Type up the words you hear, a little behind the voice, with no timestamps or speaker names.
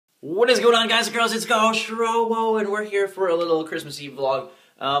What is going on, guys and girls? It's Ghostrobo, and we're here for a little Christmas Eve vlog.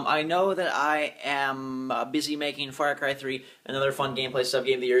 I know that I am busy making Far Cry 3, another fun gameplay stuff,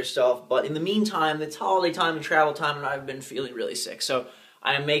 Game of the Year stuff, but in the meantime, it's holiday time and travel time, and I've been feeling really sick. So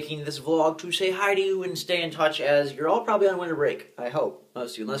I am making this vlog to say hi to you and stay in touch, as you're all probably on winter break, I hope,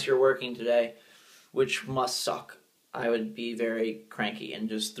 most of you, unless you're working today, which must suck. I would be very cranky and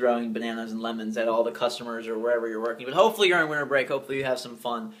just throwing bananas and lemons at all the customers or wherever you're working. But hopefully you're on winter break. Hopefully you have some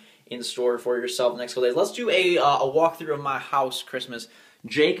fun in store for yourself the next couple days. Let's do a walkthrough of my house Christmas.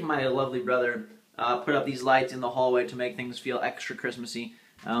 Jake, my lovely brother, put up these lights in the hallway to make things feel extra Christmassy.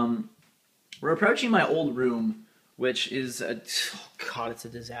 We're approaching my old room, which is oh God, it's a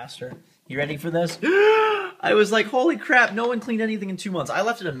disaster. You ready for this? I was like, holy crap, no one cleaned anything in 2 months. I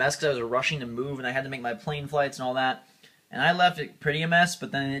left it a mess because I was rushing to move and I had to make my plane flights and all that. And I left it pretty a mess,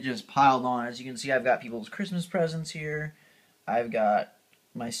 but then it just piled on. As you can see, I've got people's Christmas presents here. I've got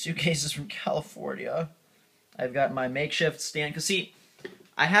my suitcases from California. I've got my makeshift stand. Because, see,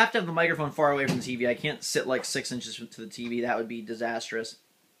 I have to have the microphone far away from the TV. I can't sit like 6 inches to the TV. That would be disastrous.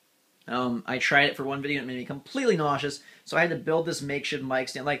 I tried it for one video and it made me completely nauseous, so I had to build this makeshift mic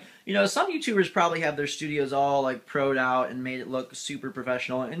stand. Like, you know, some YouTubers probably have their studios all like pro'd out and made it look super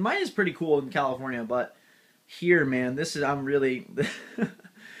professional, and mine is pretty cool in California, but here, man, this is, I'm really,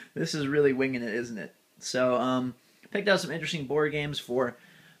 this is really winging it, isn't it? So, picked out some interesting board games for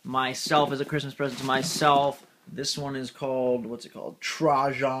myself as a Christmas present to myself. This one is called, what's it called?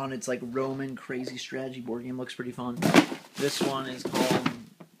 Trajan. It's like Roman crazy strategy board game. Looks pretty fun. This one is called,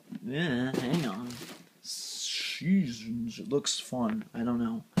 hang on. Seasons. It looks fun. I don't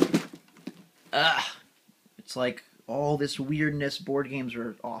know. It's like all this weirdness. Board games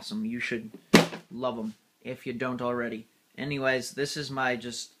are awesome. You should love them if you don't already. Anyways, this is my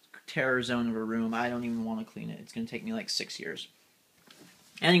just terror zone of a room. I don't even want to clean it. It's going to take me like 6 years.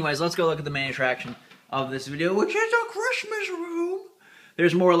 Anyways, let's go look at the main attraction of this video, which is a Christmas room.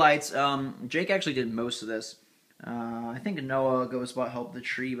 There's more lights. Jake actually did most of this. I think Noah Ghostbot helped the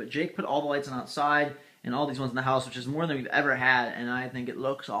tree, but Jake put all the lights on outside and all these ones in the house, which is more than we've ever had, and I think it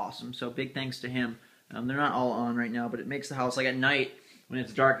looks awesome, so big thanks to him. They're not all on right now, but it makes the house, like at night, when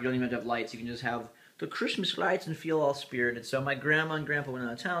it's dark, you don't even have to have lights. You can just have the Christmas lights and feel all spirited. So my grandma and grandpa went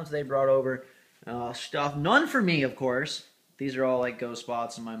out of town, so they brought over stuff. None for me, of course. These are all like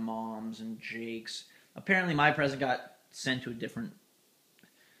Ghostbots and my mom's and Jake's. Apparently my present got sent to a different...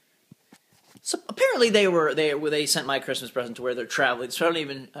 So apparently they sent my Christmas present to where they're traveling, so I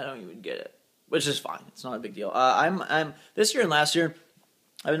don't even get it, which is fine. It's not a big deal. I'm this year and last year,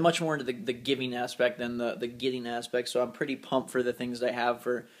 I've been much more into the giving aspect than the getting aspect, so I'm pretty pumped for the things that I have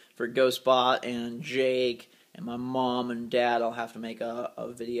for Ghostbot and Jake and my mom and dad. I'll have to make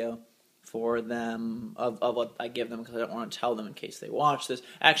a video for them of what I give them, because I don't want to tell them in case they watch this.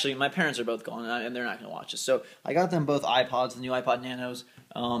 Actually, my parents are both gone, and they're not going to watch this. So I got them both iPods, the new iPod Nanos,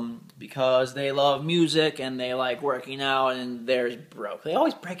 because they love music and they like working out, and theirs broke. They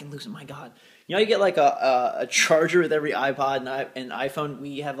always break and lose them. My God. You know, you get like a charger with every iPod and iPhone.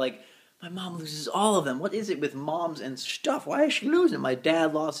 We have like, my mom loses all of them. What is it with moms and stuff? Why is she losing? My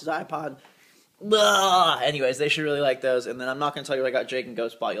dad lost his iPod. Ugh. Anyways, they should really like those. And then I'm not going to tell you what I got Jake and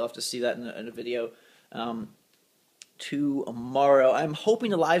Ghostbot. You'll have to see that in a video tomorrow. I'm hoping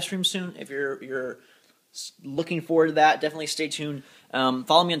to live stream soon. If you're looking forward to that, definitely stay tuned.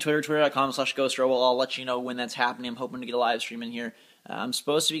 Follow me on Twitter, twitter.com/Ghostrobo. I'll let you know when that's happening. I'm hoping to get a live stream in here. I'm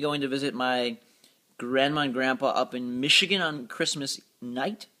supposed to be going to visit my grandma and grandpa up in Michigan on Christmas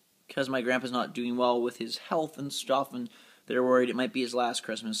night, because my grandpa's not doing well with his health and stuff, and they're worried it might be his last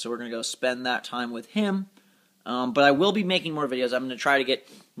Christmas, so we're going to go spend that time with him. But I will be making more videos. I'm going to try to get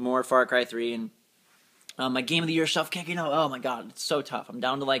more Far Cry 3 and my Game of the Year stuff kicking out. Oh my God, it's so tough. I'm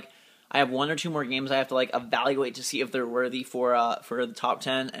down to like, I have 1 or 2 more games I have to like evaluate to see if they're worthy for the top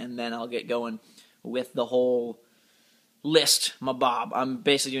 10, and then I'll get going with the whole list, my Bob. I'm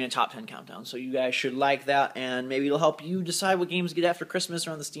basically doing a top 10 countdown, so you guys should like that, and maybe it'll help you decide what games to get after Christmas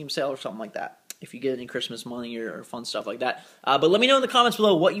or on the Steam sale or something like that, if you get any Christmas money or fun stuff like that. But let me know in the comments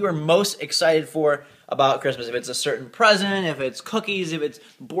below what you are most excited for about Christmas. If it's a certain present, if it's cookies, if it's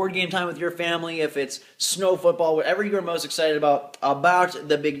board game time with your family, if it's snow football, whatever you are most excited about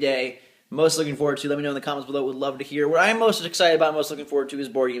the big day, most looking forward to. Let me know in the comments below. Would love to hear. What I am most excited about, most looking forward to, is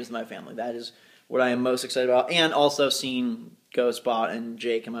board games with my family. That is what I am most excited about, and also seeing Ghostbot and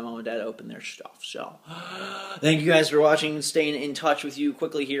Jake and my mom and dad open their stuff. So, thank you guys for watching, staying in touch with you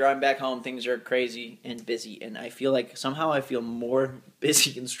quickly here. I'm back home. Things are crazy and busy, and I feel like somehow I feel more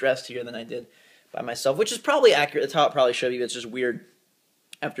busy and stressed here than I did by myself, which is probably accurate. That's how it probably should be. It's just weird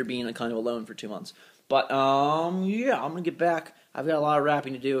after being kind of alone for 2 months. But, yeah, I'm going to get back I've got a lot of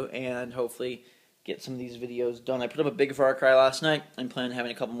wrapping to do, and hopefully get some of these videos done. I put up a big Far Cry last night. I'm planning on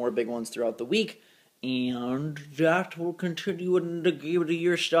having a couple more big ones throughout the week, and that will continue into Game of the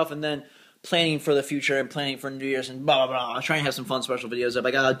Year stuff, and then planning for the future and planning for New Year's and blah, blah, blah. I'm trying to have some fun special videos up.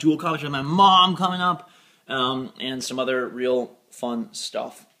 I got a dual commentary with my mom coming up, and some other real fun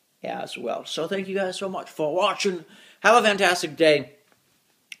stuff as well. So thank you guys so much for watching. Have a fantastic day.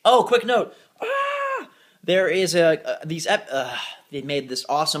 Oh, quick note. There is they made this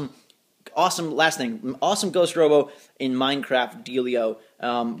awesome Ghostrobo in Minecraft dealio.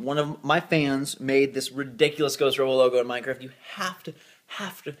 One of my fans made this ridiculous Ghostrobo logo in Minecraft. You have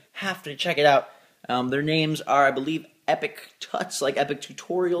to check it out. Their names are, I believe, Epic Tuts, like Epic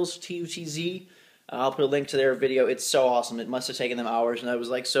Tutorials, T-U-T-Z. I'll put a link to their video. It's so awesome. It must have taken them hours, and I was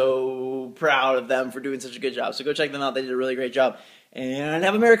like so proud of them for doing such a good job. So go check them out. They did a really great job. And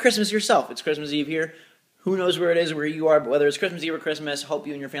have a Merry Christmas yourself. It's Christmas Eve here. Who knows where it is, where you are, but whether it's Christmas Eve or Christmas, hope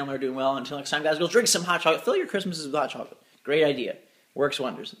you and your family are doing well. Until next time, guys, go drink some hot chocolate. Fill your Christmases with hot chocolate. Great idea. Works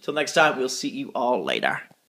wonders. Until next time, we'll see you all later.